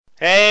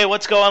Hey,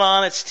 what's going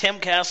on? It's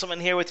Tim Castleman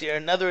here with you.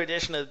 Another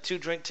edition of the Two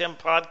Drink Tim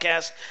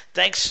podcast.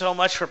 Thanks so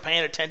much for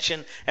paying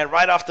attention. And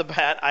right off the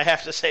bat, I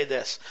have to say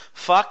this.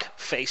 Fuck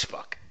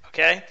Facebook,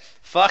 okay?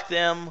 Fuck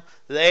them.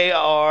 They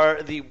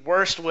are the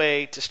worst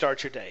way to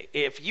start your day.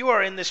 If you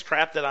are in this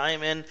trap that I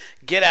am in,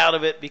 get out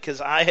of it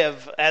because I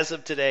have, as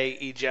of today,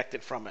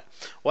 ejected from it.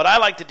 What I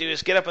like to do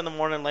is get up in the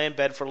morning, lay in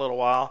bed for a little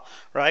while,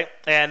 right,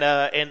 and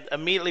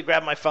immediately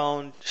grab my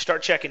phone,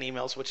 start checking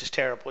emails, which is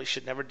terrible. You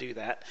should never do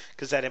that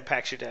because that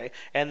impacts your day.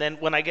 And then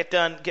when I get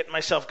done getting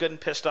myself good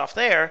and pissed off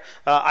there,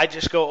 I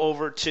just go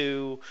over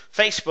to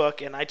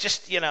Facebook and I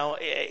just,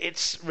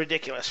 it's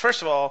ridiculous.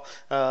 First of all,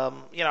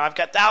 I've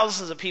got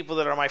thousands of people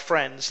that are my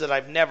friends that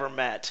I've never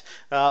met.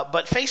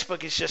 But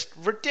Facebook is just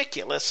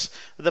ridiculous.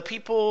 The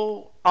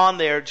people on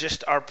there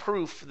just are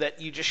proof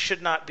that you just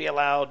should not be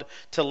allowed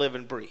to live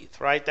and breathe,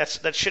 right?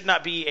 That should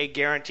not be a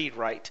guaranteed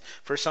right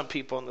for some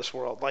people in this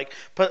world.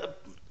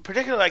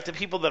 Particularly like the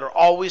people that are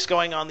always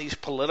going on these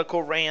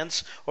political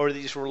rants or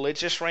these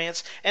religious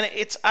rants. And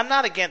I'm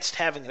not against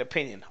having an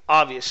opinion.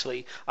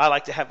 Obviously, I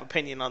like to have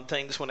opinion on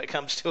things when it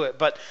comes to it.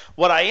 But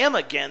what I am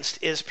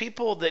against is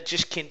people that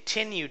just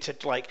continue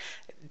to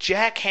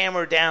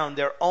jackhammer down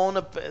their own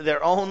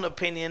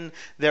opinion,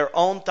 their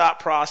own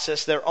thought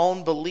process, their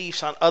own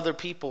beliefs on other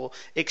people,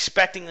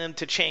 expecting them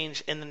to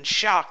change, and then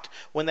shocked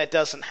when that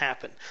doesn't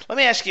happen. Let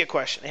me ask you a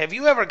question. Have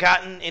you ever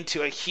gotten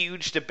into a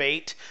huge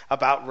debate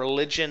about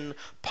religion,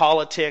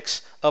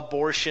 politics,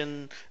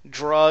 abortion,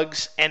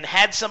 drugs, and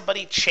had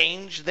somebody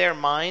change their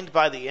mind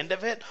by the end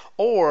of it?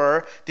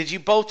 Or did you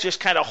both just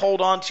kind of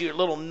hold on to your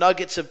little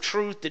nuggets of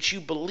truth that you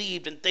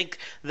believed and think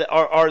that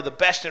are the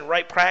best and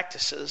right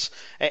practices,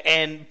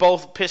 and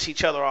both piss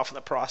each other off in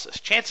the process?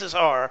 Chances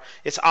are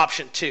it's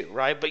option two,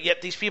 right? But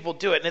yet these people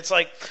do it, and it's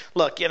like,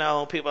 look,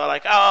 people are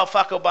like, oh,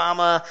 fuck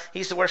Obama,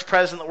 he's the worst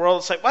president in the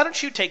world. It's like, why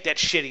don't you take that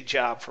shitty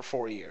job for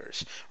 4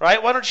 years,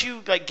 right? Why don't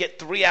you get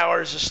 3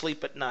 hours of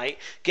sleep at night,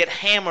 get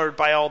hammered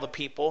by all the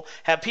people,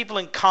 have people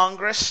in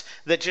Congress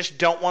that just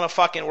don't want to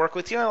fucking work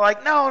with you? And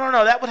like, no,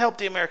 that would help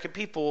the American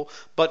people,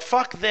 but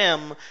fuck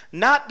them,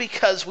 not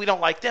because we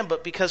don't like them,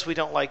 but because we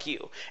don't like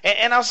you.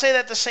 And I'll say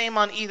that the same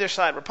on either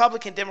side,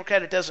 Republican,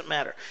 Democrat, it doesn't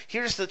matter.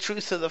 Here's the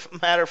truth of the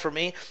matter for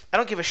me. I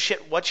don't give a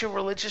shit what your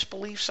religious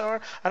beliefs are.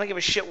 I don't give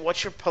a shit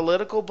what your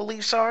political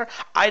beliefs are.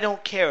 I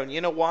don't care. And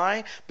you know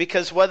why?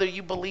 Because whether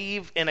you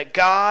believe in a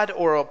God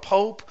or a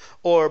Pope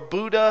or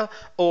Buddha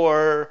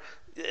or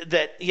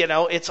that,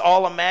 it's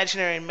all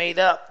imaginary and made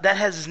up, that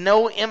has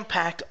no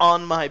impact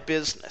on my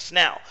business.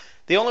 Now,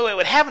 the only way it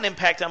would have an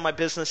impact on my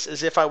business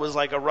is if I was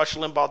like a Rush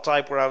Limbaugh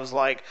type where I was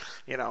like,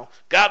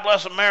 God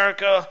bless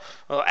America,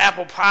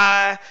 apple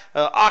pie,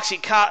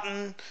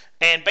 Oxycontin,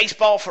 and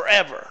baseball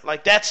forever.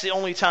 Like, that's the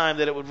only time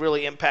that it would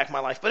really impact my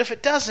life. But if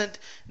it doesn't,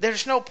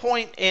 there's no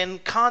point in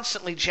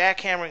constantly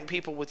jackhammering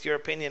people with your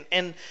opinion.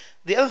 And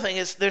the other thing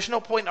is, there's no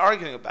point in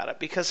arguing about it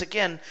because,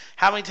 again,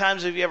 how many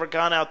times have you ever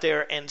gone out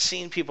there and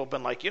seen people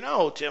been like,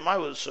 Tim, I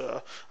was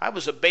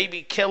a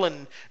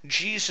baby-killing,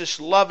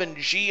 Jesus-loving,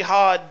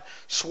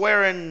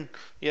 jihad-swearing,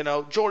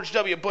 George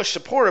W. Bush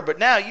supporter, but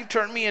now you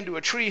turned me into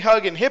a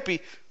tree-hugging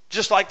hippie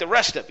just like the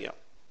rest of you.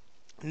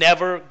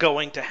 Never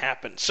going to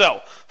happen. So,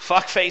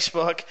 fuck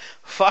Facebook.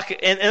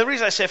 And the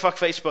reason I say fuck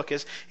Facebook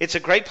is it's a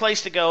great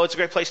place to go. It's a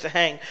great place to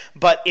hang.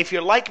 But if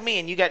you're like me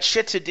and you got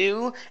shit to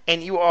do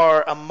and you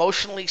are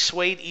emotionally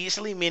swayed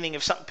easily, meaning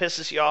if something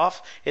pisses you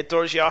off, it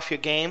throws you off your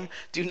game,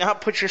 do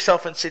not put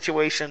yourself in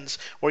situations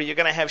where you're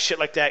going to have shit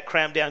like that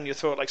crammed down your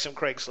throat like some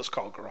Craigslist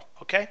call girl.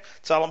 Okay?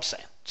 That's all I'm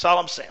saying. That's all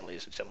I'm saying,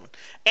 ladies and gentlemen.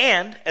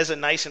 And, as a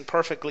nice and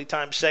perfectly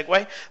timed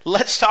segue,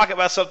 let's talk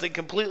about something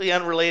completely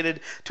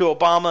unrelated to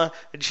Obama,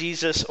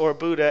 Jesus, or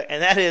Buddha,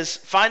 and that is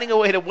finding a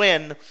way to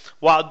win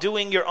while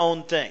doing your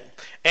own thing.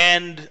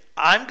 And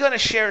I'm going to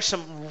share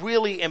some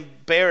really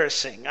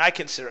embarrassing, I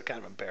consider it kind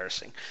of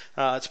embarrassing.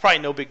 It's probably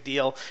no big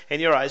deal in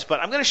your eyes,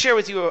 but I'm going to share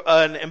with you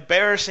an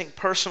embarrassing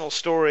personal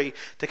story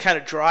to kind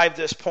of drive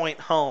this point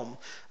home.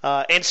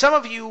 And some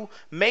of you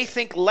may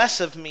think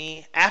less of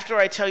me after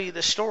I tell you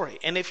this story.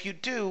 And if you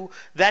do,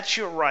 that's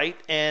your right,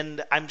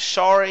 and I'm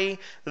sorry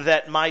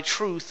that my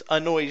truth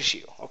annoys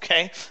you,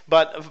 okay?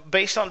 But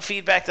based on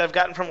feedback that I've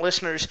gotten from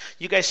listeners,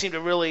 you guys seem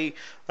to really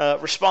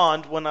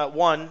respond when,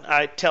 one,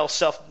 I tell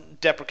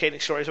self-deprecating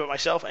stories about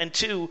myself, and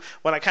two,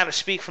 when I kind of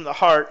speak from the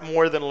heart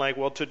more than like,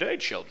 well, today,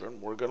 children,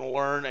 we're going to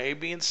learn A,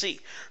 B, and C.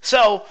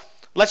 So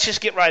let's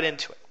just get right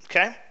into it,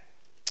 okay?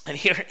 And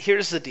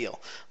here's the deal.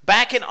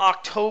 Back in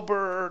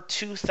October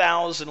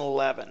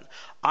 2011,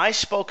 I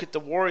spoke at the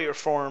Warrior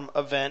Forum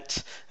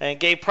event and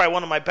gave probably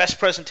one of my best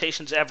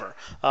presentations ever.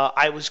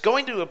 I was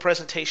going to do a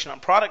presentation on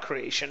product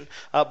creation,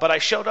 but I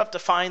showed up to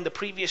find the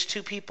previous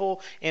two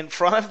people in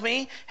front of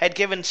me had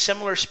given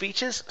similar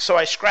speeches, so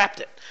I scrapped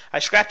it. I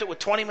scrapped it with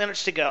 20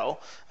 minutes to go,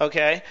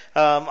 okay?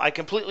 I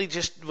completely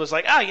just was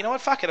like, you know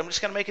what, fuck it. I'm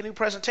just going to make a new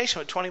presentation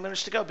with 20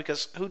 minutes to go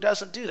because who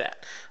doesn't do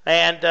that?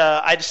 And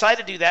I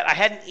decided to do that. I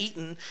hadn't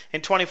eaten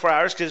in 24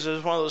 hours because it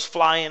was one of those those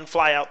fly-in,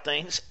 fly-out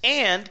things.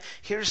 And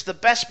here's the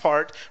best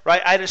part,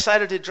 right? I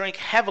decided to drink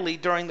heavily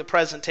during the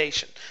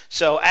presentation.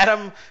 So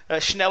Adam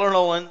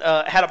Schneller-Nolan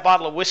had a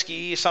bottle of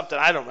whiskey or something,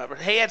 I don't remember.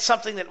 He had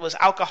something that was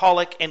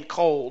alcoholic and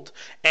cold,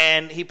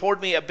 and he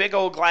poured me a big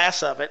old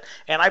glass of it,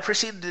 and I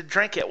proceeded to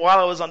drink it while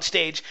I was on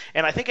stage,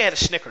 and I think I had a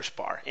Snickers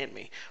bar in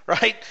me,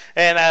 right?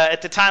 And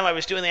at the time I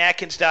was doing the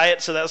Atkins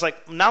diet, so that was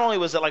like, not only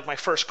was it like my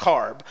first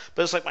carb,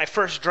 but it was like my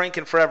first drink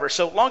in forever.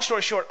 So long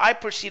story short, I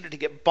proceeded to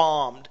get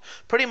bombed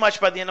pretty much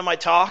by the end of my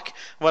talk.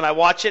 When I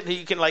watch it,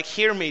 you can like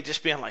hear me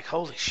just being like,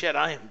 holy shit,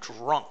 I am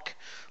drunk.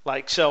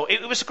 Like, so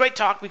it was a great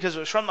talk because it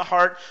was from the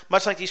heart.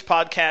 Much like these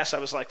podcasts, I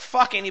was like,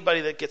 fuck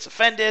anybody that gets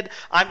offended.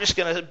 I'm just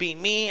going to be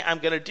me. I'm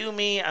going to do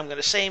me. I'm going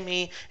to say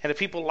me. And if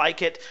people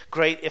like it,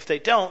 great. If they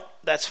don't,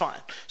 that's fine.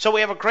 So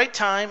we have a great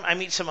time. I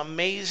meet some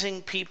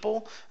amazing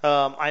people.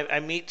 I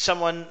meet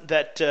someone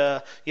that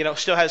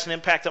still has an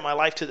impact on my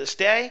life to this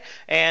day,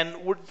 and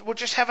we're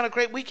just having a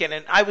great weekend.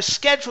 And I was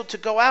scheduled to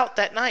go out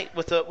that night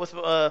with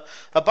a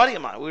buddy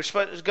of mine. We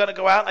were going to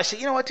go out. And I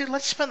said, you know what, dude?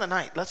 Let's spend the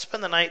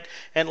night.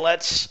 And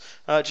let's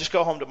just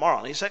go home tomorrow.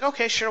 And he's like,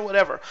 okay, sure,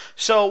 whatever.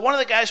 So one of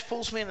the guys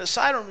pulls me in the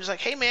side room. He's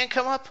like, hey man,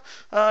 come up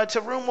to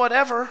room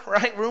whatever,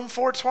 right? Room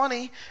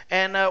 420,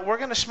 and we're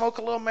going to smoke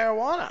a little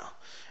marijuana.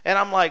 And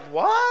I'm like,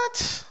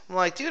 what? I'm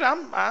like, dude,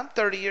 I'm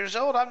 30 years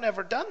old. I've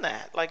never done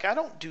that. Like, I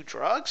don't do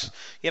drugs.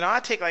 I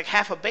take like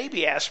half a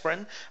baby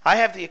aspirin. I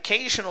have the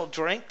occasional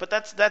drink, but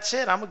that's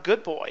it. I'm a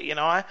good boy.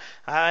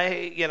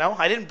 I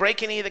didn't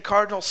break any of the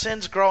cardinal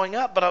sins growing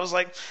up, but I was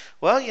like,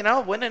 well,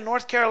 when in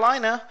North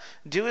Carolina,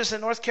 do as the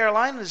North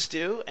Carolinas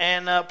do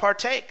and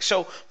partake.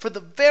 So for the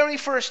very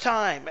first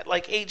time at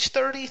like age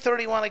 30,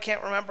 31, I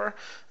can't remember,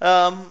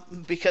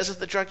 because of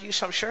the drug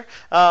use, I'm sure,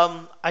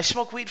 I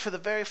smoked weed for the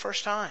very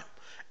first time.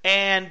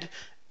 And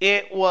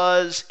it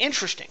was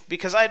interesting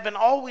because I had been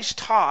always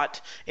taught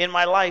in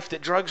my life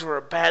that drugs were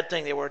a bad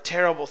thing. They were a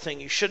terrible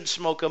thing. You shouldn't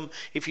smoke them.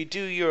 If you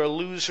do, you're a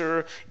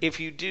loser. If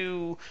you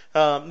do,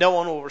 no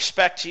one will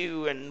respect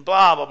you, and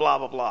blah, blah, blah,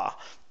 blah, blah.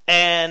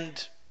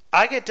 And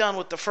I get done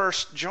with the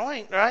first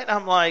joint, right?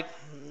 I'm like,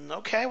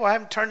 okay, well, I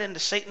haven't turned into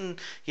Satan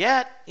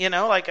yet.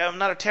 Like I'm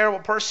not a terrible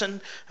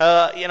person.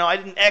 I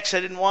didn't X, I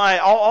didn't Y.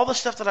 All the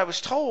stuff that I was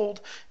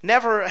told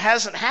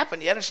hasn't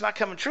happened yet. It's not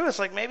coming true. It's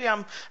like maybe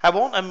I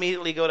won't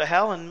immediately go to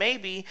hell, and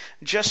maybe,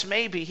 just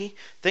maybe,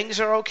 things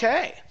are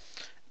okay.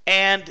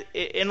 And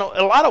in a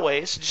lot of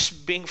ways,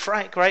 just being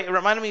frank, right, it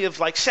reminded me of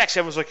like sex.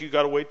 Everyone's like, you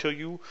got to wait till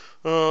you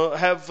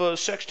have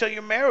sex till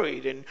you're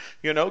married, and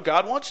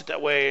God wants it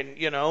that way,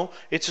 and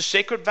it's a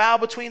sacred vow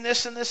between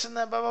this and this and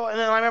that, blah, blah, blah. And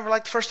then I remember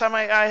like the first time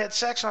I had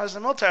sex when I was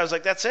in the military, I was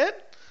like, that's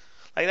it?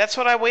 Like that's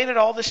what I waited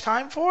all this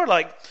time for?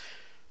 Like,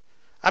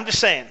 I'm just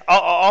saying,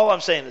 all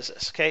I'm saying is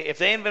this, okay? If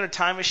they invent a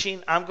time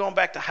machine, I'm going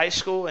back to high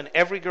school, and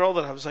every girl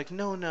that I was like,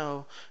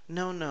 no,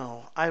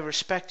 I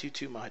respect you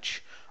too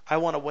much, I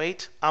want to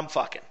wait, I'm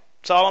fucking.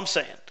 That's all I'm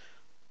saying.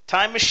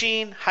 Time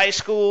machine, high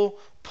school,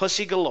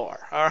 pussy galore,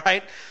 all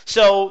right?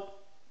 So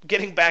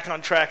getting back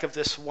on track of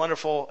this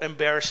wonderful,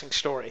 embarrassing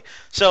story.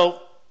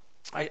 So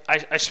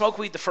I smoke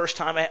weed the first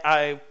time.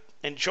 I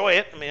enjoy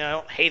it. I mean, I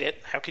don't hate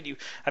it. How could you?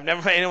 I've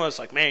never met anyone who's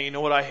like, man, you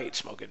know what? I hate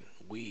smoking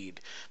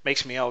weed.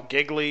 Makes me all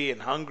giggly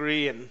and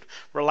hungry and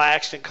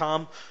relaxed and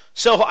calm.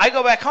 So I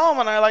go back home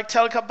and I like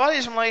tell a couple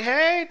buddies, I'm like,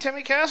 hey,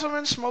 Timmy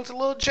Castleman smoked a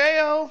little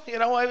J.O.,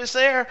 I was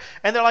there.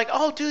 And they're like,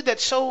 oh, dude,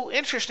 that's so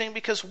interesting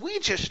because we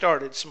just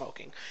started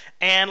smoking.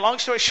 And long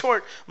story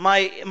short,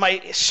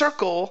 my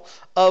circle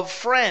of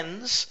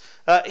friends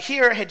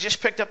here had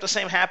just picked up the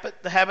same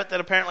habit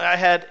that apparently I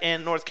had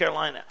in North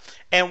Carolina.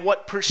 And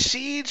what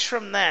proceeds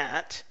from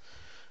that,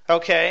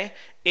 okay,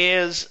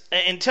 is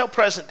until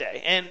present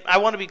day, and I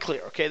want to be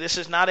clear, okay, this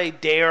is not a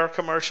DARE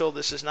commercial,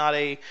 this is not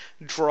a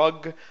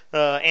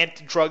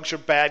anti-drugs are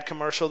bad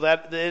commercial,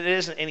 that it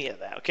isn't any of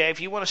that, okay?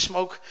 If you want to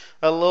smoke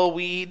a little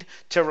weed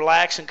to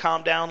relax and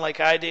calm down like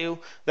I do,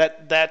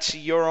 that's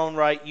your own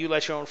right, you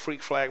let your own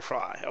freak flag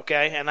fly,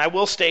 okay? And I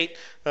will state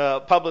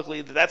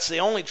publicly that that's the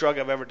only drug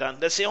I've ever done,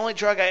 that's the only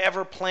drug I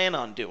ever plan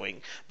on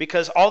doing,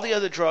 because all the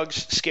other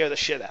drugs scare the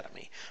shit out of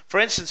me.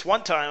 For instance,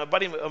 one time, a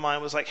buddy of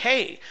mine was like,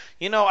 hey,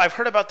 I've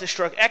heard about this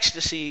drug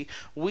ecstasy,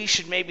 we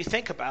should maybe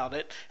think about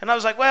it. And I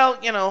was like, well,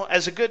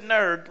 as a good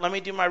nerd, let me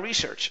do my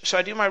research. So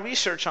I do my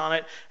research on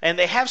it, and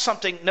they have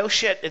something, no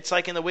shit, it's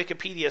like in the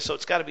Wikipedia, so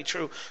it's got to be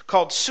true,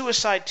 called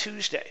Suicide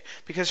Tuesday.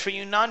 Because for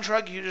you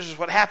non-drug users,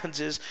 what happens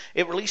is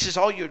it releases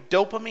all your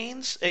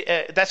dopamines.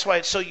 That's why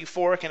it's so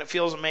euphoric and it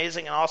feels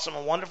amazing and awesome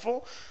and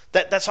wonderful.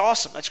 That's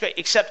awesome. That's great.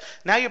 Except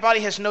now your body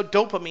has no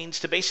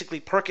dopamines to basically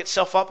perk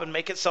itself up and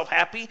make itself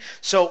happy.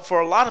 So for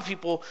a lot of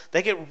people,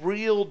 they get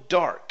real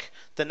dark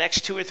the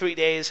next 2 or 3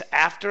 days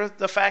after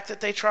the fact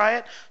that they try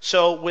it.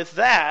 So with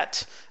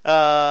that,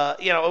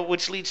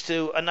 which leads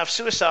to enough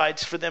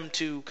suicides for them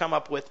to come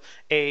up with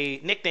a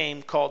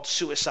nickname called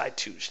Suicide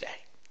Tuesday.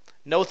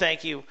 No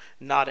thank you,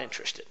 not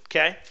interested.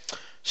 Okay?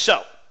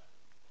 So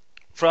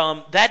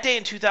from that day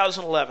in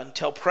 2011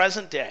 till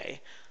present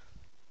day,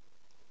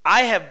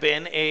 I have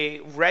been a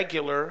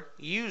regular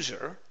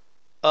user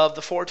of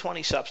the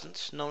 420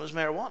 substance known as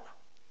marijuana.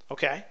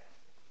 okay?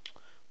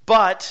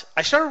 But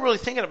I started really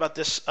thinking about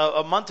this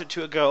a month or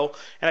two ago,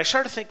 and I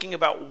started thinking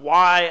about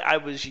why I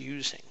was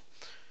using,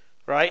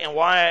 right? And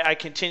why I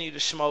continue to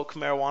smoke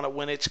marijuana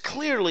when it's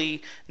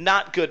clearly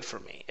not good for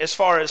me. As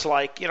far as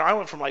like, I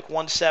went from like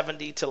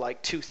 170 to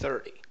like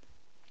 230.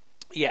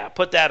 Yeah,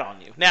 put that on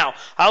you. Now,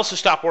 I also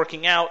stopped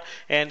working out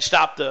and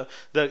stopped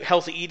the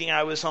healthy eating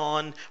I was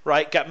on,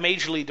 right? Got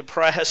majorly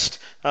depressed,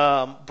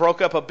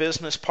 broke up a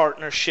business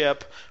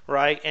partnership,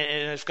 right?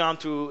 And have gone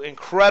through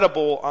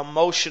incredible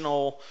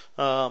emotional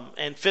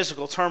and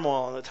physical turmoil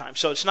all the time.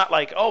 So it's not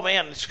like, oh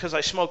man, it's because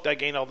I smoked I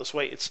gained all this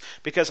weight. It's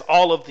because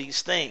all of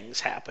these things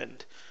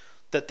happened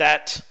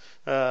that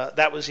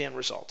was the end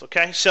result,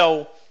 okay?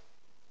 So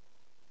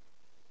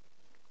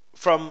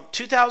from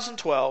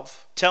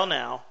 2012 till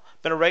now,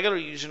 been a regular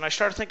user, and I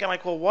started thinking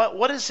like, well,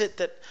 what is it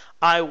that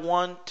I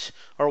want,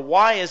 or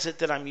why is it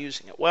that I'm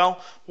using it?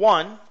 Well,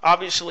 one,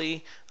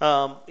 obviously,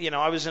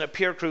 I was in a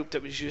peer group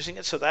that was using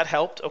it, so that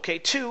helped. Okay,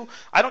 two,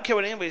 I don't care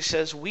what anybody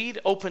says, weed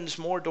opens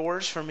more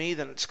doors for me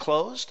than it's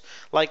closed.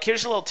 Like,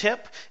 here's a little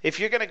tip. If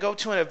you're going to go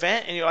to an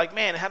event and you're like,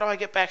 man, how do I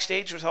get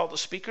backstage with all the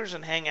speakers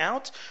and hang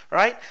out,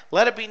 right?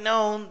 Let it be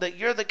known that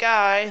you're the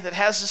guy that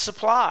has the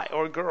supply,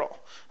 or girl,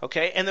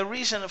 okay? And the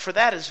reason for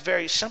that is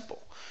very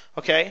simple.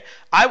 Okay,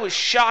 I was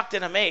shocked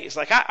and amazed.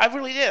 Like, I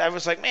really did. I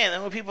was like,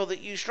 man, the people that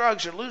use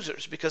drugs are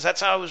losers, because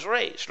that's how I was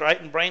raised, right?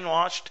 And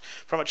brainwashed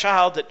from a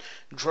child that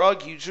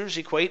drug users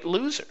equate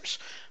losers.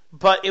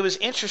 But it was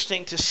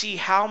interesting to see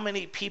how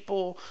many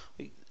people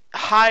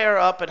higher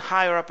up and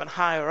higher up and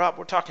higher up,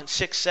 we're talking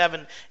 6,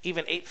 7,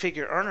 even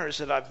 8-figure earners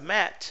that I've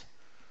met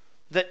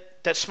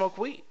that smoke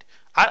weed.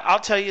 I'll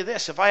tell you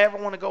this, if I ever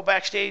want to go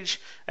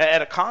backstage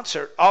at a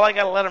concert, all I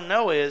got to let them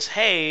know is,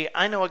 hey,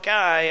 I know a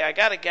guy, I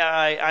got a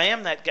guy, I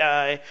am that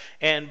guy,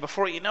 and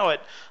before you know it,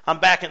 I'm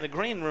back in the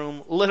green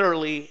room,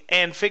 literally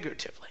and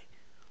figuratively.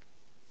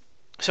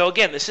 So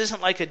again, this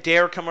isn't like a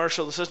dare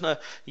commercial, this isn't a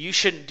you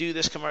shouldn't do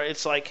this commercial,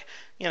 it's like,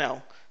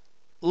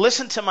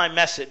 listen to my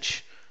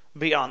message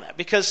beyond that.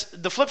 Because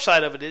the flip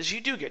side of it is you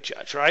do get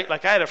judged, right?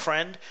 Like, I had a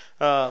friend,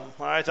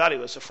 I thought he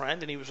was a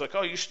friend, and he was like,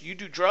 oh, you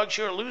do drugs,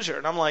 you're a loser.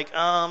 And I'm like,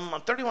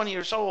 I'm 31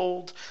 years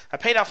old, I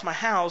paid off my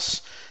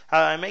house,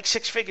 I make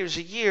 6 figures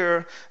a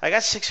year, I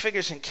got 6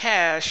 figures in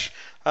cash,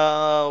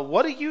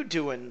 what are you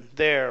doing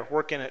there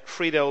working at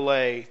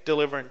Frito-Lay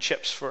delivering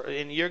chips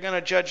and you're going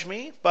to judge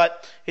me?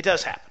 But it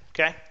does happen,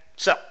 okay?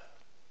 So,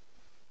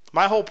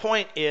 my whole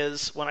point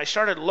is when I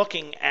started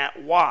looking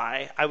at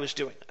why I was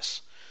doing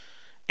this,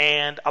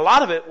 and a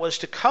lot of it was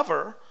to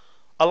cover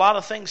a lot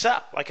of things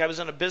up. Like, I was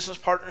in a business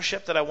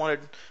partnership that I wanted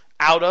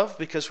out of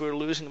because we were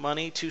losing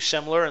money, too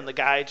similar, and the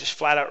guy just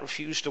flat out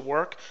refused to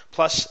work.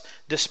 Plus,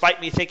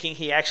 despite me thinking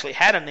he actually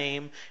had a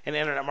name in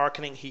internet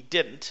marketing, he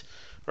didn't,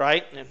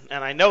 right?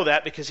 And I know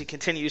that because he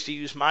continues to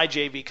use my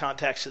JV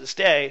contacts to this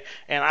day,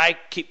 and I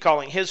keep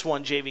calling his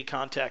one JV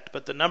contact,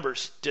 but the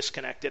number's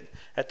disconnected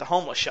at the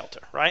homeless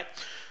shelter, right?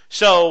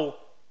 So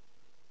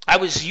I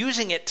was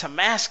using it to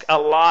mask a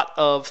lot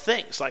of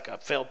things, like a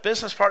failed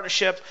business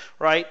partnership,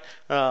 right?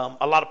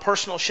 A lot of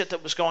personal shit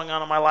that was going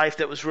on in my life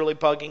that was really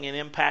bugging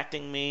and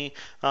impacting me,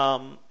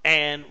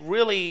 and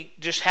really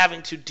just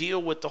having to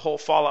deal with the whole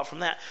fallout from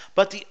that.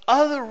 But the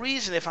other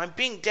reason, if I'm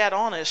being dead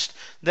honest,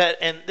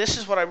 and this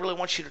is what I really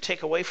want you to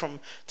take away from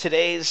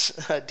today's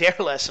DARE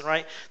lesson,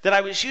 right? That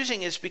I was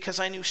using is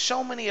because I knew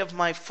so many of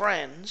my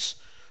friends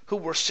who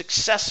were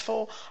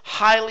successful,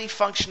 highly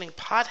functioning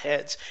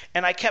potheads,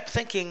 and I kept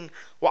thinking,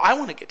 well, I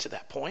want to get to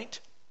that point,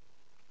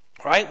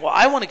 right? Well,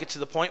 I want to get to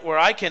the point where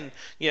I can,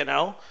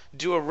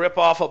 do a rip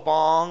off a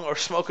bong or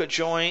smoke a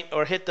joint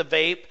or hit the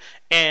vape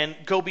and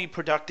go be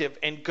productive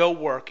and go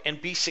work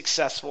and be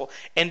successful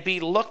and be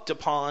looked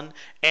upon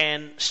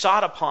and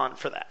sought upon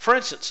for that. For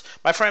instance,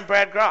 my friend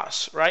Brad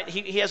Gross, right?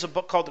 He has a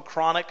book called The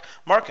Chronic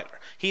Marketer.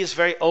 He is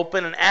very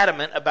open and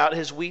adamant about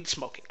his weed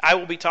smoking. I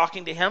will be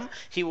talking to him.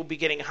 He will be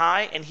getting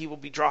high and he will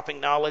be dropping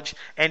knowledge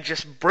and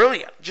just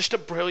a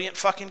brilliant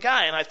fucking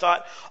guy. And I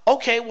thought,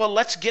 okay, well,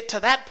 let's get to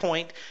that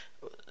point.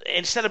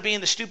 Instead of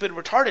being the stupid,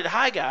 retarded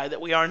high guy that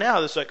we are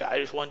now, this like, I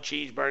just want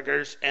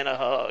cheeseburgers and a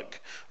hug,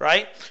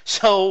 right?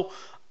 So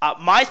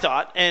my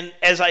thought, and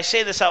as I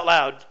say this out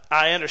loud,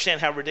 I understand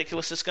how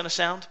ridiculous it's going to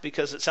sound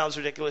because it sounds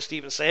ridiculous to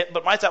even say it,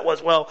 but my thought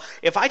was, well,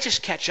 if I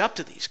just catch up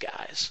to these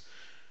guys,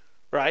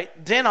 right,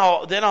 then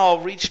I'll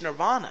reach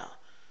nirvana.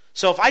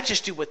 So if I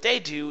just do what they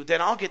do,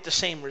 then I'll get the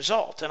same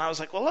result. And I was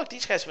like, well, look,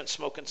 these guys have been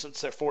smoking since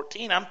they're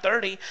 14. I'm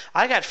 30.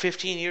 I got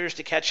 15 years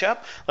to catch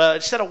up.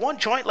 Instead of one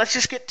joint, let's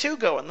just get 2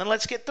 going. Then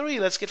let's get 3.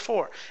 Let's get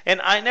 4.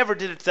 And I never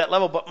did it to that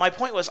level. But my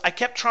point was I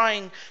kept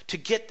trying to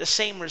get the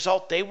same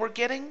result they were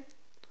getting,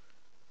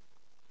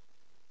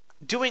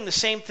 doing the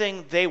same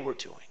thing they were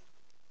doing.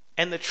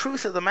 And the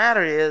truth of the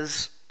matter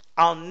is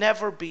I'll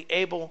never be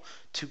able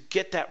to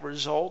get that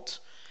result,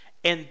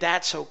 and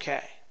that's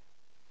okay.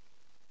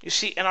 You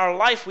see, in our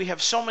life, we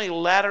have so many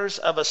ladders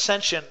of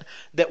ascension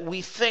that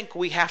we think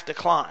we have to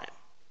climb.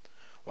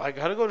 Well, I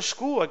got to go to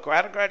school. I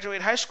got to graduate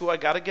high school. I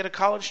got to get a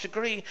college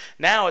degree.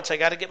 Now it's I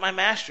got to get my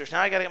master's. Now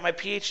I got to get my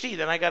PhD.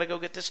 Then I got to go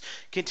get this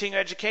continuing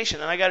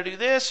education. Then I got to do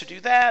this or do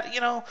that.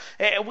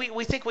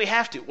 We think we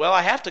have to. Well,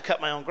 I have to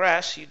cut my own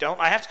grass. You don't.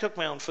 I have to cook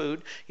my own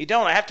food. You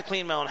don't. I have to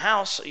clean my own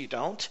house. You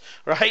don't.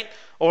 Right?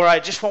 Or I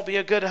just won't be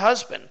a good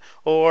husband.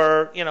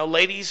 Or,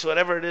 ladies,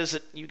 whatever it is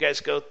that you guys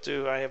go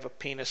through. I have a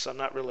penis. I'm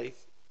not really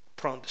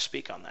prone to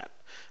speak on that.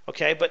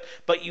 Okay?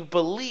 But you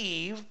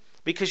believe,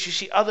 because you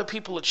see other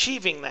people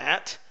achieving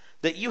that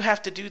you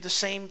have to do the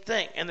same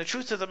thing. And the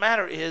truth of the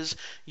matter is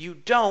you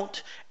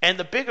don't. And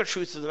the bigger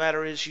truth of the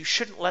matter is you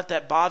shouldn't let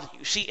that bother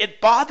you. See,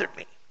 it bothered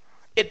me.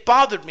 It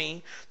bothered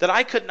me that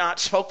I could not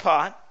smoke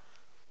pot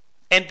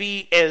and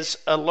be as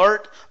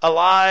alert,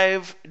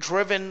 alive,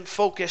 driven,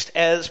 focused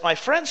as my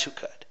friends who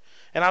could.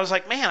 And I was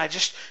like, man, I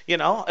just,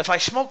 if I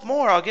smoke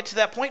more, I'll get to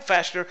that point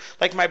faster.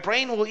 Like my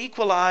brain will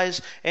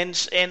equalize. And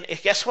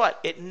guess what?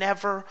 It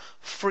never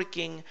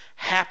freaking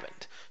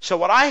happened. So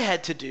what I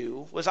had to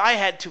do was I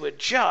had to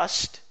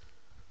adjust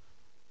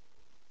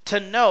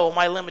to know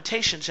my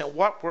limitations and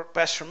what worked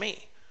best for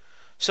me.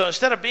 So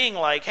instead of being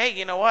like, hey,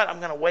 you know what? I'm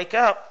going to wake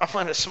up, I'm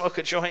going to smoke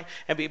a joint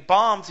and be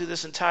bombed through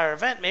this entire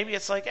event. Maybe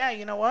it's like, hey,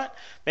 you know what?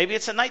 Maybe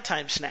it's a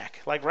nighttime snack,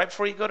 like right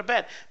before you go to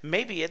bed.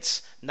 Maybe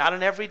it's not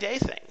an everyday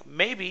thing.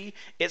 Maybe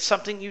it's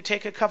something you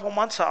take a couple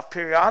months off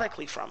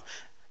periodically from.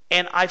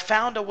 And I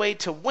found a way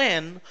to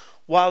win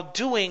while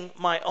doing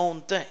my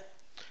own thing.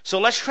 So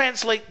let's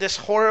translate this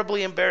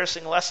horribly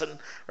embarrassing lesson,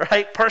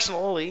 right,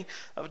 personally,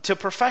 to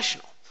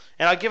professional.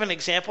 And I'll give an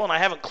example, and I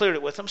haven't cleared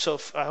it with him, so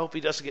I hope he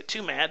doesn't get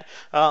too mad.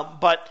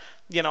 But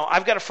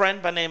I've got a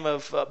friend by the name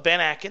of Ben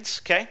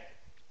Atkins, okay?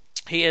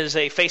 He is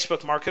a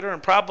Facebook marketer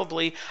and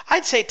probably,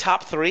 I'd say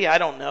top 3, I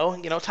don't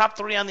know, top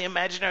 3 on the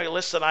imaginary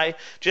list that I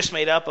just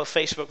made up of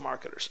Facebook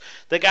marketers.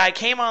 The guy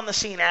came on the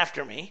scene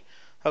after me,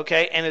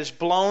 okay, and has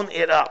blown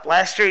it up.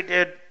 Last year he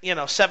did,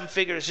 7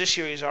 figures. This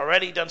year he's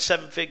already done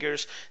 7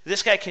 figures.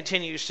 This guy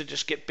continues to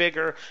just get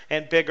bigger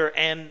and bigger,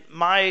 and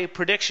my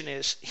prediction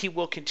is he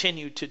will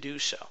continue to do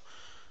so,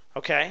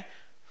 okay?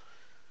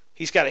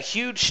 He's got a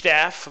huge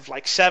staff of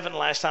like 7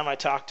 last time I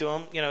talked to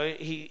him.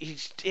 He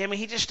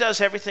just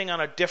does everything on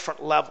a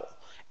different level,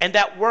 and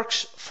that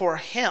works for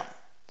him.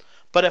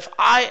 But if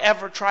I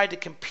ever tried to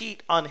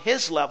compete on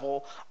his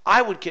level,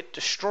 I would get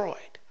destroyed,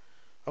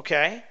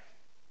 okay?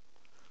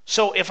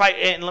 So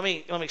let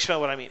me explain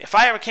what I mean. If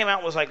I ever came out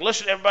and was like,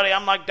 listen, everybody,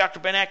 I'm like Dr.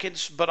 Ben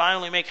Atkins, but I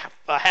only make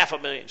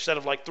 $500,000 instead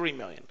of like $3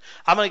 million,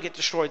 I'm going to get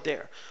destroyed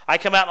there. I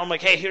come out and I'm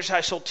like, hey, here's how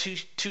I sold two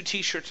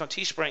T-shirts on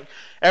Teespring.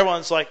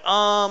 Everyone's like,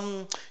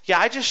 yeah,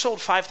 I just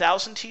sold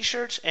 5,000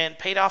 T-shirts and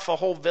paid off a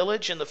whole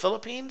village in the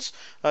Philippines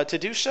to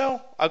do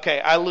so. Okay,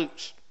 I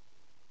lose.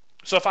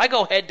 So if I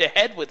go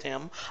head-to-head with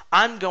him,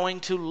 I'm going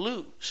to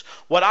lose.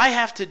 What I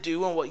have to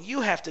do and what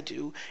you have to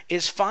do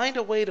is find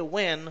a way to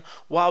win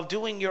while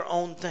doing your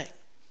own thing.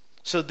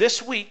 So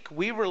this week,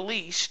 we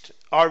released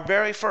our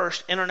very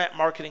first internet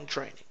marketing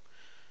training.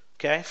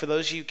 Okay, for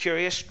those of you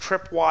curious,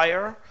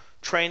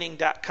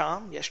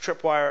 tripwiretraining.com. Yes,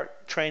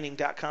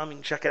 tripwiretraining.com. You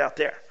can check it out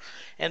there.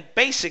 And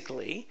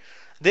basically,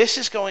 this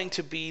is going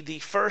to be the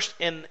first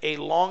in a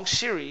long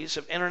series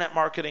of internet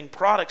marketing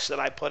products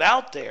that I put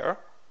out there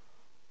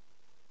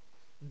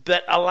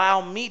that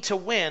allow me to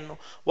win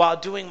while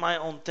doing my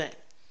own thing.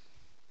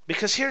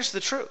 Because here's the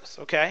truth,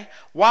 okay?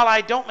 While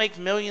I don't make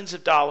millions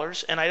of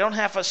dollars and I don't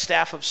have a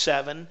staff of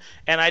 7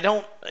 and I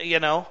don't,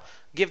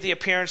 give the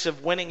appearance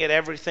of winning at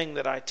everything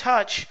that I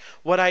touch,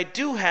 what I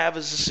do have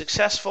is a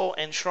successful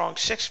and strong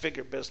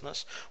 6-figure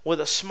business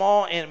with a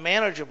small and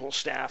manageable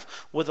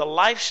staff with a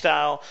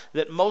lifestyle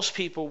that most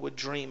people would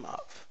dream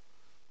of.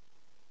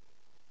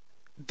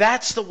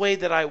 That's the way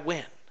that I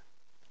win.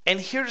 And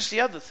here's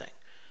the other thing.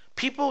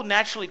 People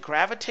naturally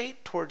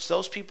gravitate towards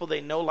those people they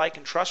know, like,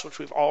 and trust, which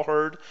we've all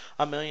heard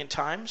a million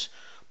times.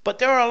 But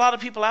there are a lot of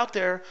people out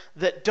there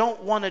that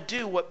don't want to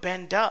do what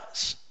Ben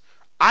does.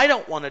 I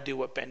don't want to do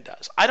what Ben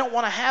does. I don't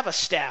want to have a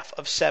staff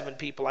of 7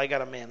 people I got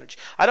to manage.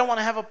 I don't want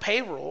to have a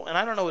payroll, and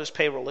I don't know what his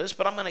payroll is,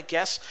 but I'm going to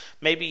guess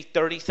maybe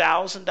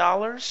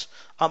 $30,000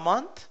 a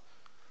month.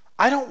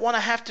 I don't want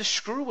to have to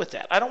screw with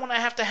that. I don't want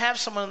to have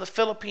someone in the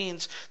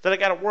Philippines that I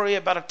got to worry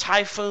about a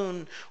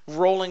typhoon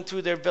rolling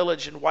through their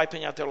village and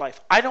wiping out their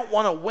life. I don't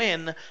want to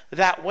win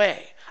that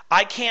way.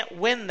 I can't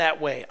win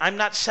that way. I'm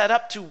not set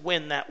up to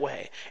win that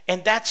way.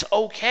 And that's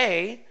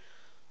okay.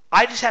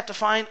 I just have to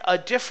find a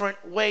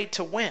different way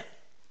to win.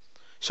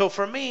 So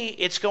for me,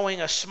 it's going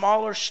a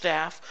smaller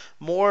staff,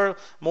 more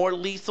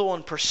lethal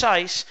and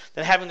precise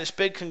than having this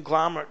big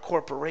conglomerate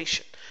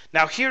corporation.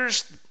 Now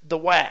here's the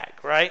wag,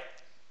 right?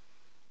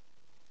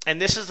 And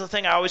this is the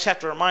thing I always have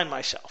to remind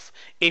myself.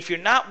 If you're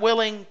not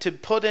willing to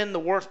put in the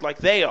work like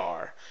they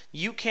are,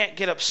 you can't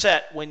get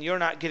upset when you're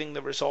not getting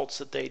the results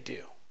that they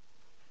do.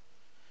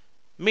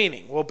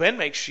 Meaning, well, Ben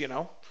makes,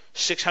 $600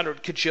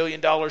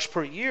 kajillion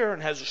per year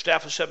and has a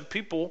staff of 7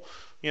 people.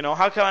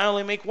 How can I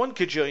only make $1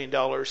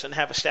 kajillion and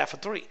have a staff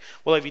of 3?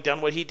 Well, have you done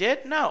what he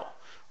did? No.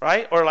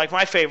 right? Or like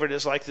my favorite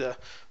is like the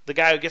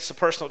guy who gets the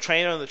personal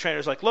trainer, and the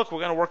trainer's like, look, we're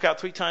going to work out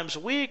 3 times a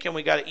week, and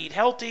we got to eat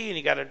healthy, and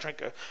you got to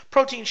drink a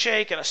protein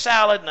shake and a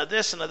salad and a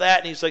this and a that.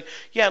 And he's like,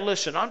 yeah,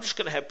 listen, I'm just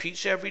going to have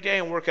pizza every day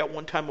and work out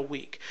 1 time a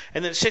week.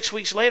 And then 6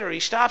 weeks later, he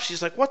stops.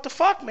 He's like, what the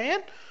fuck,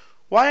 man?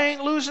 Why I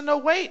ain't losing no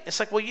weight? It's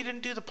like, well, you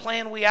didn't do the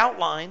plan we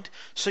outlined,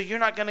 so you're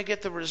not going to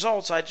get the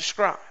results I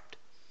described.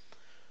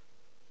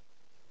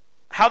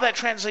 How that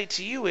translates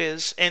to you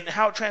is, and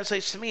how it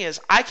translates to me is,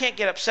 I can't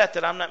get upset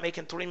that I'm not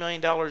making $3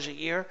 million a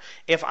year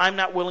if I'm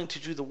not willing to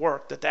do the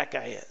work that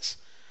guy is.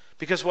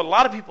 Because what a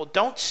lot of people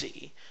don't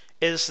see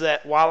is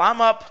that while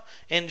I'm up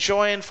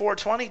enjoying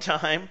 420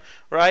 time,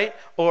 right,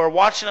 or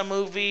watching a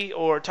movie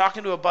or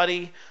talking to a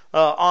buddy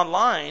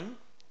online,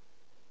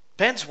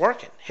 Ben's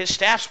working. His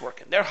staff's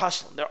working. They're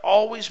hustling. They're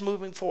always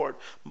moving forward.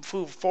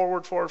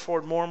 Forward,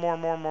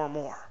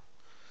 more.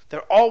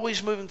 They're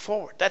always moving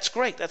forward. That's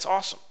great. That's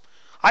awesome.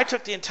 I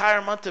took the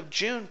entire month of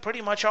June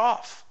pretty much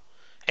off.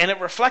 And it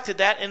reflected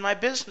that in my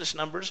business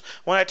numbers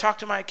when I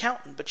talked to my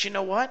accountant. But you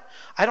know what?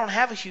 I don't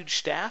have a huge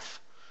staff.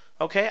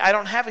 Okay? I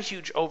don't have a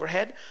huge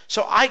overhead.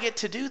 So I get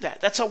to do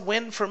that. That's a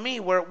win for me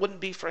where it wouldn't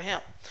be for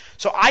him.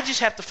 So I just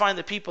have to find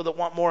the people that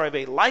want more of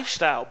a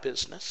lifestyle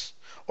business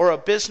or a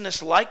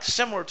business like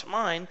similar to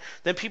mine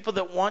than people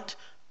that want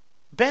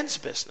Ben's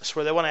business,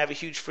 where they want to have a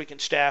huge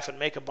freaking staff and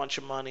make a bunch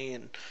of money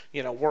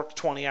and, work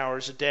 20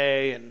 hours a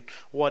day and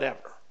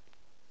whatever.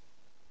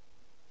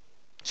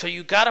 So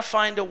you got to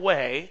find a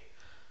way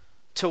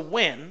to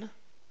win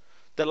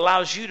that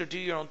allows you to do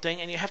your own thing,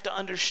 and you have to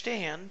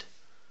understand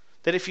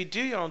that if you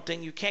do your own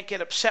thing, you can't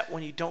get upset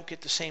when you don't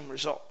get the same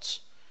results.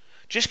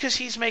 Just because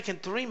he's making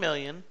 $3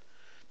 million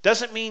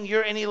doesn't mean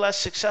you're any less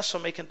successful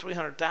making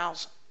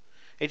 $300,000.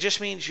 It just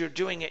means you're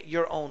doing it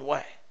your own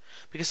way.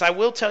 Because I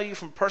will tell you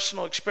from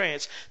personal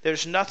experience,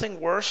 there's nothing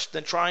worse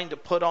than trying to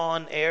put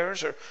on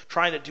airs or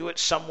trying to do it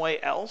some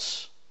way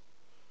else,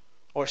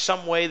 or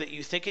some way that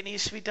you think it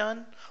needs to be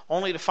done,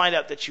 only to find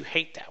out that you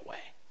hate that way.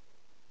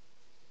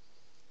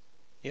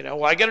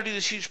 Well, I got to do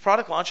this huge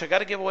product launch. I got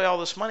to give away all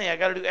this money. I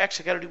got to do X.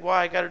 I got to do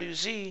Y. I got to do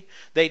Z.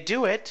 They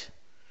do it,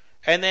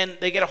 and then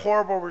they get a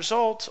horrible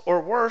result,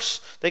 or worse,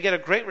 they get a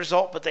great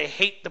result, but they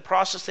hate the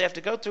process they have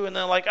to go through, and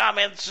they're like,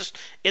 man, this just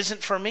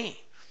isn't for me.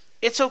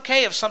 It's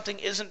okay if something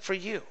isn't for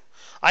you.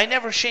 I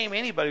never shame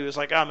anybody who's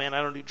like, man,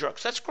 I don't do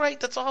drugs. That's great.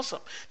 That's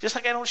awesome. Just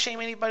like I don't shame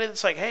anybody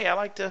that's like, hey, I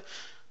like to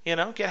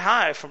get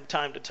high from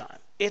time to time.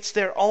 It's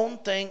their own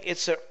thing.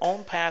 It's their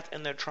own path,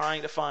 and they're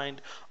trying to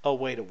find a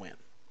way to win.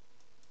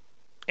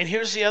 And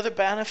here's the other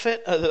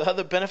benefit. The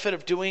other benefit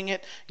of doing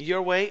it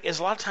your way is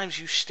a lot of times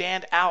you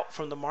stand out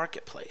from the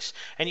marketplace,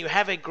 and you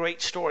have a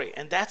great story.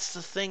 And that's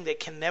the thing they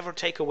can never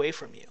take away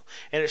from you.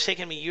 And it's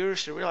taken me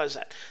years to realize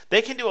that.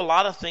 They can do a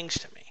lot of things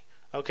to me.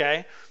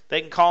 Okay?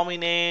 They can call me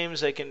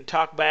names. They can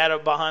talk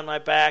bad behind my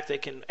back. They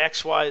can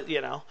X, Y,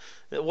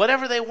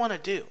 whatever they want to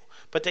do.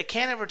 But they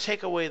can't ever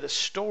take away the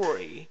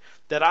story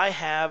that I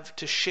have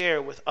to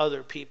share with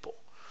other people.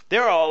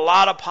 There are a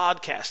lot of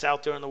podcasts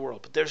out there in the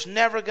world, but there's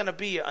never going to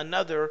be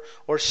another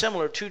or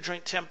similar 2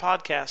 Drink Tim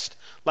podcast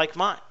like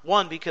mine.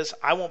 1, because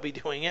I won't be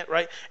doing it,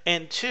 right?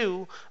 And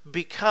 2,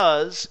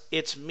 because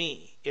it's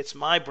me. It's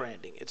my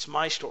branding. It's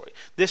my story.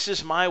 This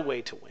is my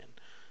way to win.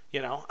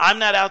 I'm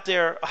not out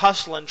there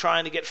hustling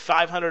trying to get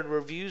 500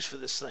 reviews for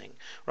this thing,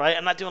 right?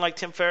 I'm not doing like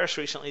Tim Ferriss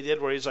recently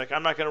did, where he's like,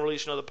 I'm not going to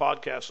release another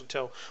podcast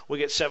until we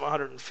get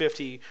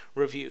 750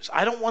 reviews.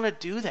 I don't want to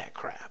do that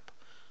crap.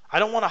 I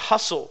don't want to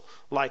hustle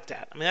like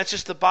that. I mean, that's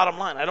just the bottom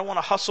line. I don't want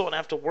to hustle and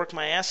have to work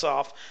my ass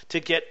off to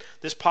get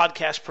this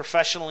podcast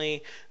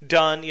professionally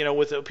done,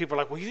 with people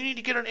are like, well, you need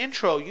to get an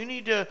intro. You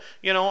need to,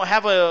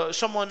 have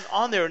someone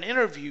on there and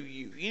interview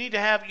you. You need to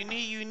have, you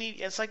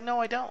need. It's like,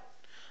 no, I don't.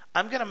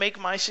 I'm going to make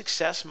my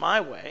success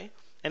my way,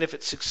 and if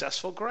it's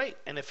successful, great.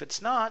 And if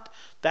it's not,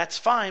 that's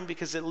fine,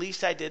 because at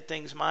least I did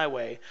things my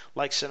way,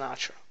 like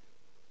Sinatra.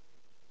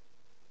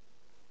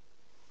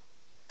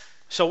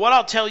 So what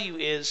I'll tell you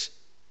is,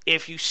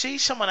 if you see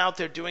someone out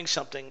there doing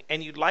something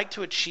and you'd like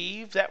to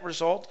achieve that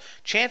result,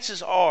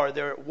 chances are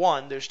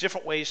there's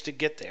different ways to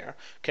get there.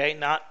 Okay,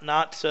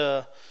 not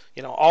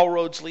all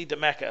roads lead to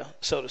Mecca,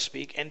 so to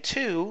speak. And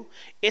 2,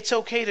 it's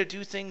okay to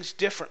do things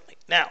differently.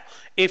 Now,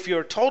 if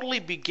you're a totally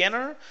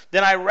beginner,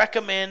 then I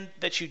recommend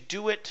that you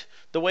do it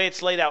the way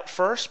it's laid out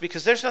first,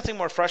 because there's nothing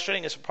more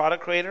frustrating as a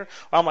product creator.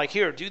 I'm like,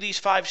 here, do these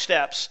 5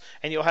 steps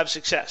and you'll have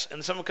success.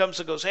 And someone comes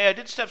and goes, hey, I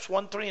did steps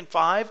 1, 3, and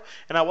 5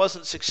 and I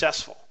wasn't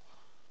successful.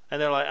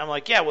 And I'm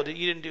like, yeah, well,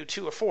 you didn't do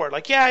 2 or 4.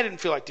 Like, yeah, I didn't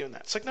feel like doing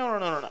that. It's like,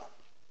 no.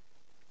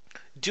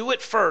 Do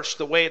it first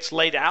the way it's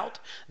laid out,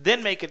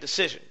 then make a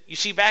decision. You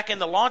see, back in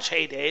the launch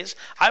heydays,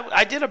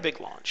 I did a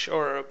big launch,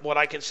 or what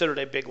I considered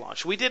a big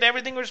launch. We did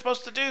everything we were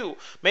supposed to do.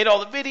 Made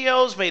all the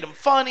videos, made them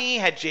funny,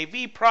 had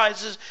JV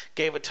prizes,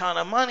 gave a ton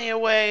of money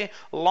away,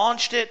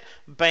 launched it,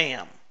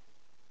 bam.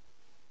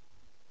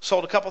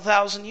 Sold a couple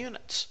thousand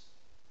units.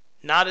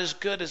 Not as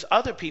good as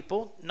other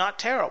people, not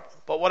terrible.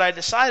 But what I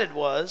decided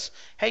was,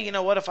 hey, you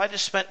know what? If I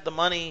just spent the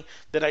money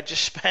that I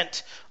just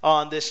spent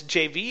on this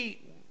JV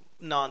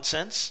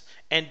nonsense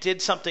and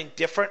did something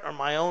different or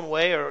my own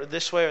way or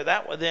this way or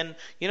that way, then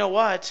you know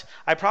what?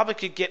 I probably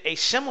could get a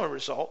similar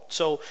result.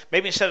 So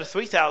maybe instead of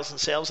 3,000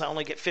 sales, I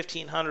only get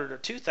 1,500 or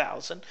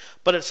 2,000,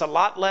 but it's a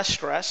lot less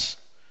stress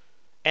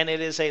and it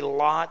is a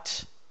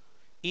lot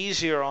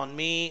easier on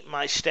me,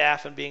 my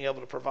staff, and being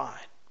able to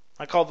provide.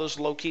 I call those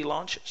low-key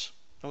launches.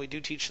 And we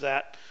do teach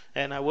that,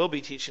 and I will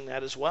be teaching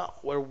that as well,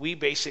 where we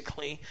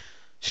basically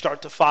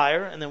start the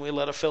fire and then we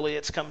let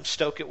affiliates come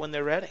stoke it when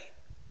they're ready.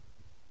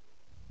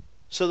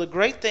 So the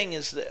great thing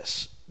is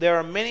this. There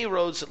are many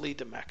roads that lead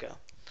to Mecca.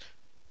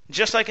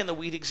 Just like in the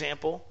weed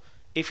example,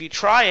 if you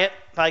try it,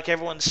 like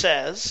everyone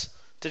says,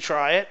 to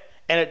try it,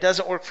 and it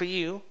doesn't work for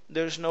you,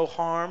 there's no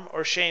harm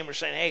or shame or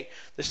saying, hey,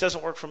 this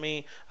doesn't work for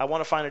me. I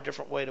want to find a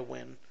different way to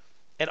win.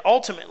 And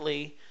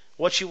ultimately,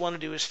 what you want to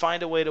do is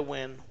find a way to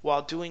win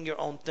while doing your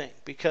own thing.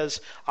 Because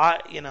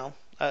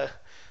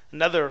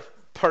another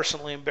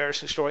personally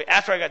embarrassing story,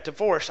 after I got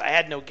divorced, I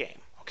had no game.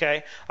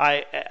 Okay,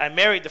 I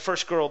married the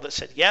first girl that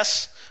said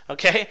yes.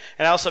 Okay,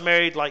 and I also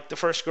married like the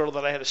first girl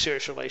that I had a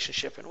serious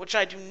relationship in, which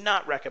I do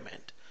not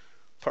recommend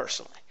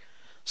personally.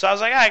 So I was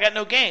like, I got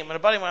no game. And a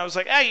buddy of mine was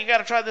like, hey, you got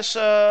to try this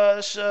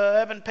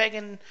Evan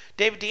Pagan,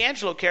 David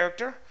D'Angelo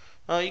character.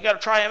 You got to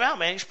try him out,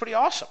 man. He's pretty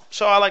awesome.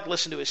 So I like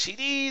listened to his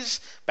CDs.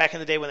 Back in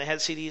the day when they had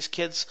CDs,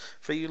 kids,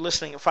 for you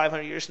listening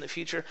 500 years in the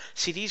future,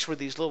 CDs were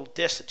these little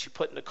discs that you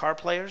put into car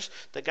players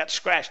that got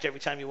scratched every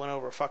time you went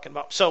over a fucking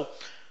bump. So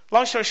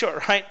long story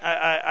short, right?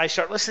 I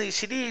start listening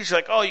to these CDs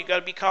like, oh, you got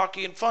to be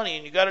cocky and funny,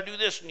 and you got to do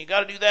this, and you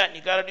got to do that, and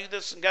you got to do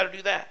this, and got to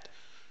do that.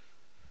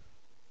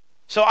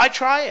 So I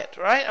try it,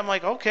 right? I'm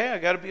like, okay, I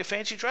got to be a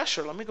fancy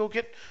dresser. Let me go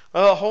get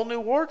a whole new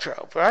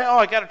wardrobe, right? Oh,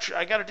 I got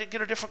to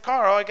get a different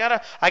car. Oh, I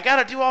got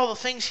to do all the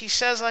things he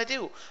says I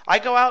do. I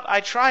go out,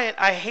 I try it,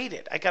 I hate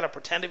it. I got to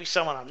pretend to be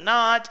someone I'm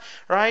not,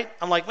 right?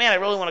 I'm like, man, I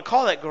really want to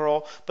call that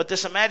girl, but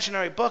this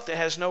imaginary book that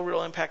has no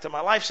real impact on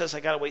my life says I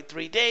got to wait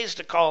 3 days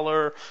to call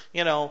her.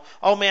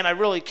 Oh man, I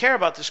really care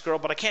about this girl,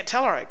 but I can't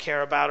tell her I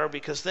care about her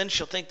because then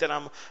she'll think that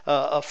I'm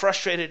a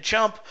frustrated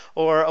chump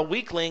or a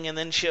weakling, and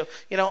then she'll,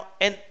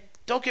 and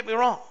don't get me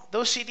wrong,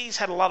 those CDs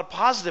had a lot of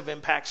positive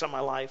impacts on my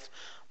life,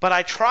 but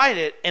I tried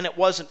it and it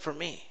wasn't for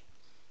me.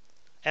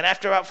 And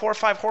after about 4 or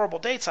 5 horrible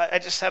dates, I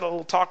just had a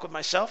little talk with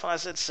myself, and I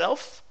said,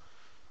 self,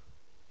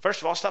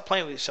 first of all, stop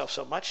playing with yourself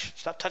so much.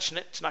 Stop touching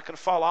it. It's not going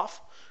to fall off.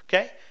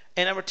 Okay?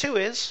 And number 2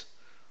 is,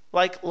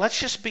 let's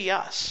just be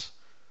us.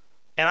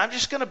 And I'm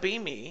just going to be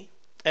me,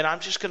 and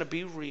I'm just going to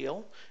be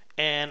real.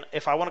 And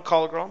if I want to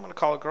call a girl, I'm going to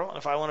call a girl. And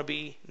if I want to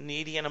be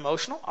needy and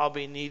emotional, I'll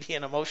be needy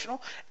and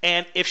emotional.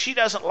 And if she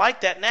doesn't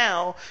like that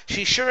now,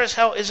 she sure as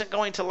hell isn't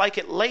going to like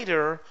it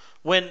later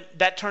when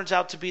that turns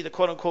out to be the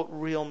quote-unquote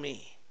real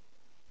me.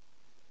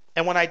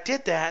 And when I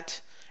did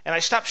that, and I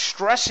stopped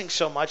stressing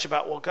so much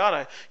about, well,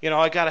 God,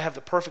 I got to have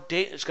the perfect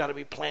date. It's got to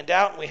be planned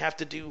out, and we have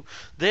to do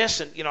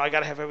this, and I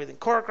got to have everything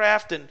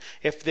choreographed. And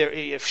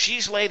if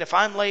she's late, if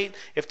I'm late,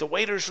 if the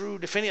waiter's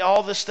rude, if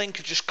all this thing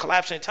could just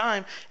collapse any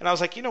time. And I was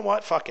like, you know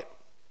what? Fuck it.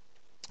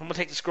 I'm going to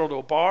take this girl to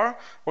a bar.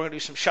 We're going to do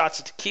some shots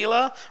of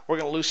tequila. We're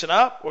going to loosen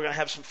up. We're going to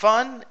have some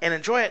fun and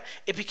enjoy it.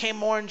 It became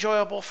more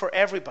enjoyable for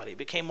everybody. It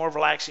became more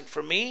relaxing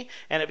for me,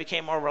 and it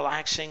became more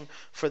relaxing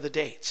for the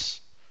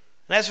dates.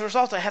 And as a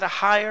result, I had a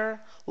higher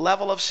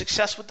level of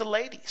success with the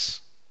ladies.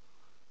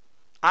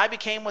 I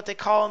became what they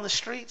call in the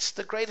streets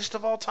the greatest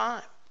of all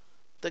time,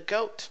 the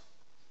GOAT.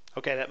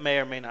 Okay, that may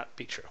or may not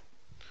be true.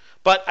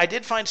 But I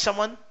did find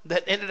someone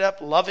that ended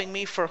up loving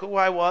me for who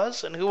I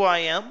was and who I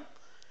am.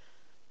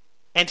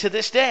 And to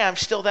this day, I'm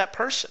still that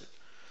person.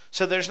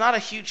 So there's not a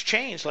huge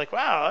change. Like,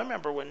 wow, I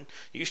remember when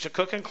you used to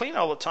cook and clean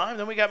all the time.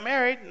 Then we got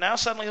married. And now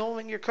suddenly the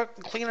only thing you're cooking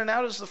and cleaning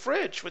out is the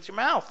fridge with your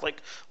mouth.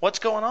 Like, what's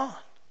going on?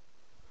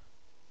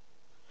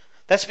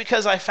 That's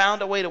because I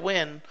found a way to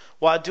win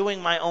while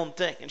doing my own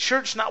thing. And sure,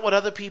 it's not what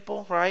other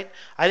people, right?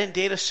 I didn't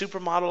date a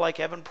supermodel like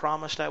Evan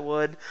promised I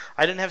would.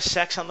 I didn't have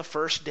sex on the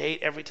first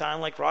date every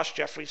time like Ross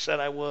Jeffries said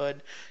I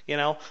would.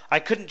 I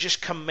couldn't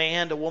just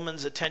command a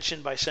woman's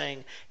attention by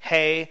saying,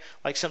 hey,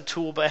 like some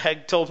tool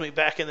bag told me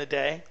back in the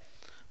day.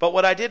 But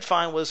what I did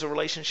find was a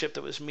relationship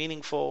that was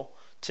meaningful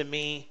to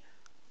me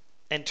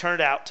and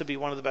turned out to be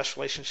one of the best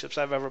relationships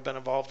I've ever been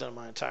involved in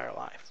my entire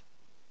life.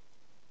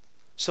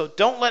 So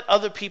don't let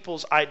other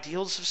people's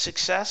ideals of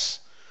success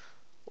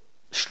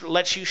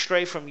let you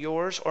stray from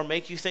yours or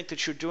make you think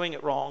that you're doing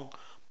it wrong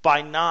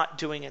by not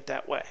doing it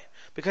that way.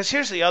 Because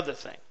here's the other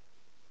thing.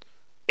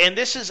 And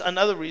this is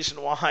another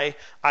reason why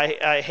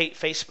I hate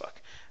Facebook.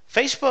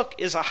 Facebook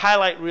is a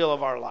highlight reel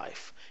of our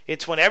life.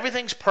 It's when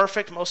everything's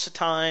perfect most of the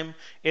time.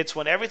 It's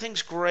when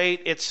everything's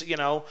great. It's,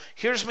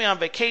 here's me on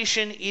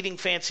vacation, eating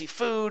fancy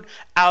food,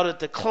 out at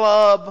the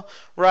club,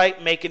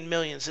 right, making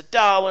millions of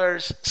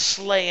dollars,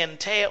 slaying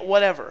tail,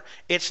 whatever.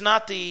 It's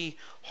not the,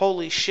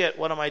 holy shit,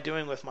 what am I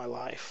doing with my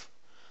life?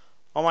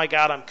 Oh my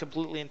God, I'm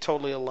completely and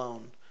totally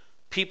alone.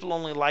 People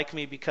only like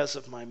me because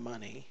of my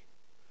money,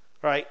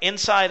 right?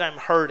 Inside I'm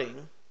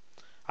hurting.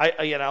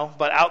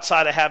 But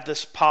outside I have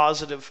this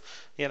positive,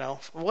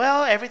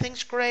 well,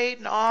 everything's great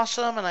and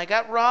awesome, and I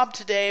got robbed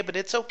today, but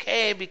it's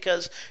okay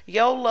because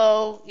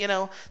YOLO,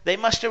 they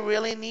must have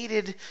really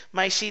needed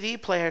my CD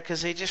player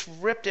because they just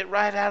ripped it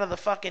right out of the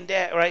fucking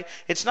deck, right?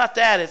 It's not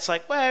that. It's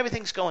like, well,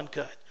 everything's going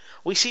good.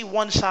 We see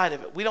one side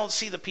of it. We don't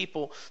see the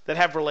people that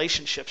have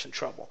relationships in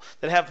trouble,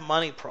 that have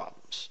money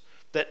problems.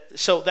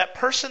 So that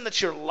person that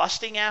you're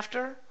lusting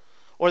after,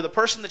 or the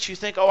person that you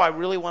think, oh, I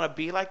really want to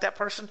be like that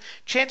person,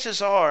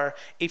 chances are,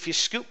 if you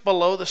scoop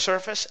below the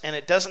surface, and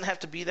it doesn't have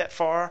to be that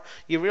far,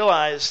 you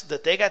realize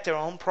that they got their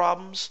own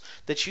problems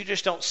that you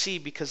just don't see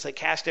because they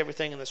cast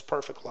everything in this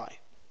perfect light.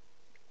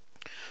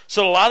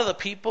 So a lot of the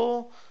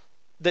people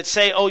that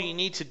say, oh, you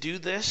need to do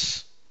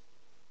this,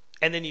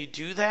 and then you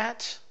do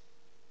that,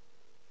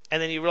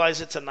 and then you realize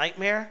it's a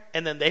nightmare,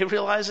 and then they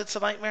realize it's a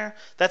nightmare,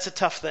 that's a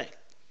tough thing.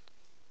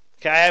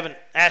 Okay, I haven't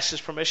asked his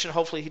permission.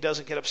 Hopefully he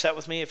doesn't get upset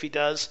with me. If he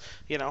does,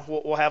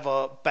 we'll have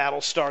a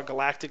Battlestar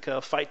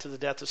Galactica fight to the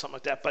death or something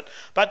like that. But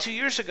about 2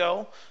 years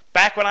ago,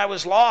 back when I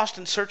was lost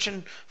and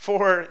searching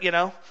for,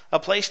 a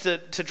place to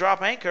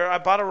drop anchor, I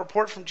bought a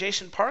report from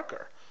Jason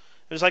Parker.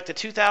 It was like the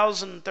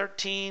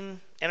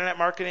 2013 Internet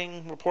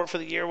Marketing Report for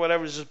the year,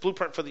 whatever. It was his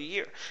blueprint for the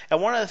year. And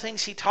one of the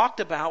things he talked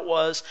about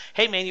was,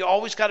 hey, man, you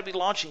always got to be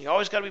launching. You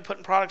always got to be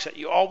putting products out.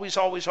 You always,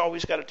 always,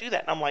 always got to do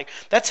that. And I'm like,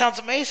 that sounds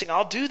amazing.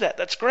 I'll do that.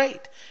 That's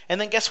great.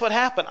 And then guess what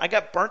happened? I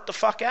got burnt the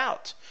fuck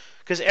out.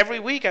 Because every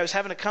week I was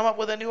having to come up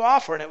with a new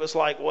offer. And it was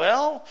like,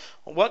 well,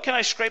 what can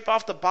I scrape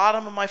off the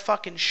bottom of my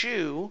fucking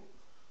shoe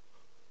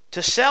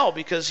to sell?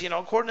 Because,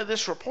 according to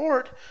this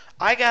report,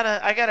 I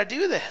gotta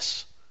do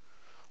this.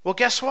 Well,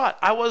 guess what?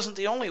 I wasn't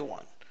the only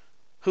one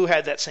who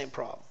had that same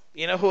problem.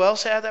 You know who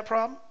else had that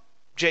problem?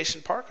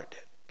 Jason Parker did.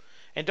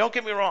 And don't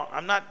get me wrong,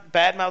 I'm not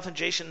bad-mouthing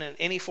Jason in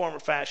any form or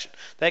fashion.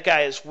 That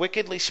guy is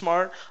wickedly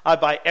smart. I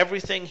buy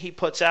everything he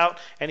puts out,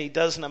 and he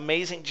does an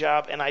amazing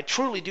job, and I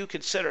truly do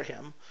consider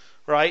him,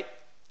 right,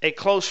 a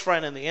close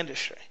friend in the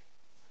industry.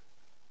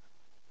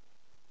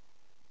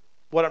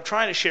 What I'm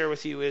trying to share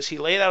with you is he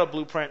laid out a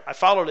blueprint. I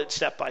followed it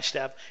step by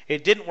step.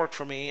 It didn't work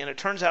for me, and it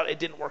turns out it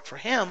didn't work for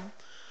him.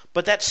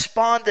 But that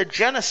spawned the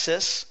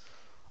genesis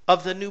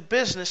of the new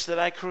business that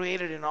I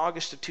created in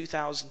August of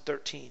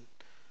 2013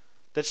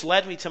 that's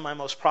led me to my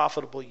most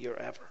profitable year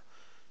ever.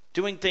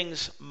 Doing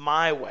things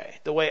my way,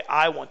 the way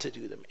I want to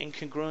do them, in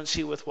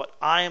congruency with what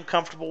I am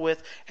comfortable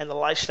with and the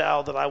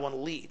lifestyle that I want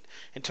to lead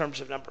in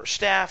terms of number of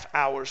staff,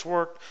 hours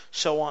worked,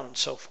 so on and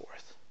so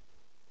forth.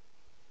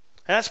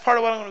 And that's part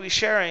of what I'm going to be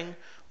sharing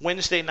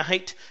Wednesday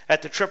night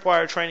at the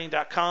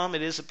tripwiretraining.com.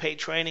 It is a paid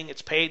training.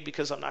 It's paid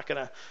because I'm not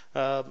going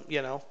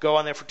to, go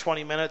on there for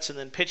 20 minutes and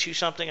then pitch you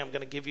something. I'm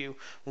going to give you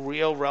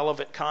real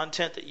relevant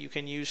content that you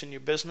can use in your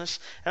business.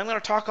 And I'm going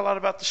to talk a lot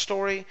about the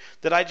story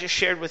that I just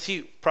shared with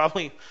you,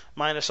 probably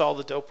minus all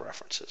the dope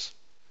references.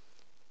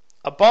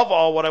 Above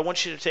all, what I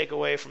want you to take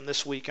away from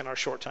this week in our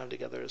short time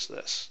together is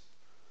this.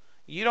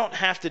 You don't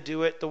have to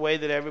do it the way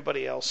that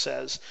everybody else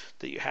says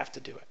that you have to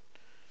do it.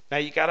 Now,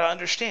 you got to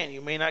understand,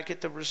 you may not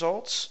get the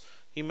results.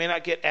 You may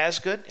not get as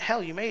good.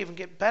 Hell, you may even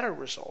get better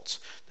results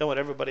than what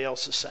everybody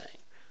else is saying.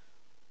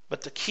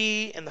 But the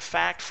key and the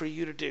fact for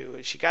you to do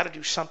is you got to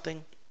do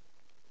something.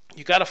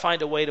 You got to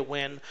find a way to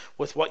win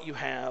with what you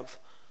have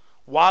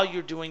while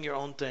you're doing your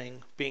own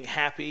thing, being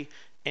happy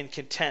and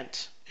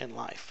content in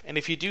life. And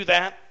if you do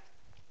that,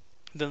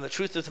 then the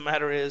truth of the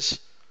matter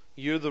is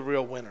you're the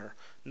real winner,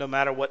 no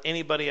matter what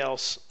anybody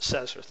else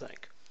says or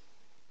think.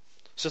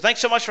 So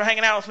thanks so much for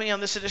hanging out with me on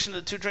this edition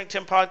of the 2 Drink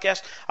Tim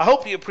podcast. I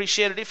hope you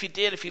appreciate it. If you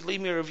did, if you'd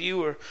leave me a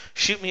review or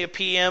shoot me a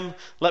PM,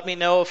 let me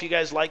know if you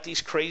guys like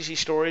these crazy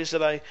stories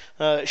that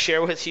I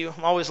share with you.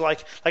 I'm always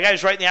like I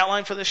was writing the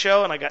outline for the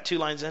show, and I got 2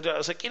 lines into it. I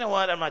was like, you know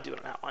what? I'm not doing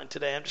an outline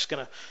today. I'm just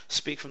going to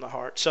speak from the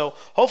heart. So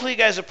hopefully you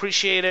guys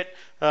appreciate it.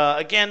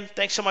 Again,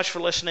 thanks so much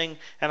for listening,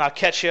 and I'll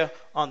catch you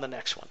on the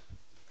next one.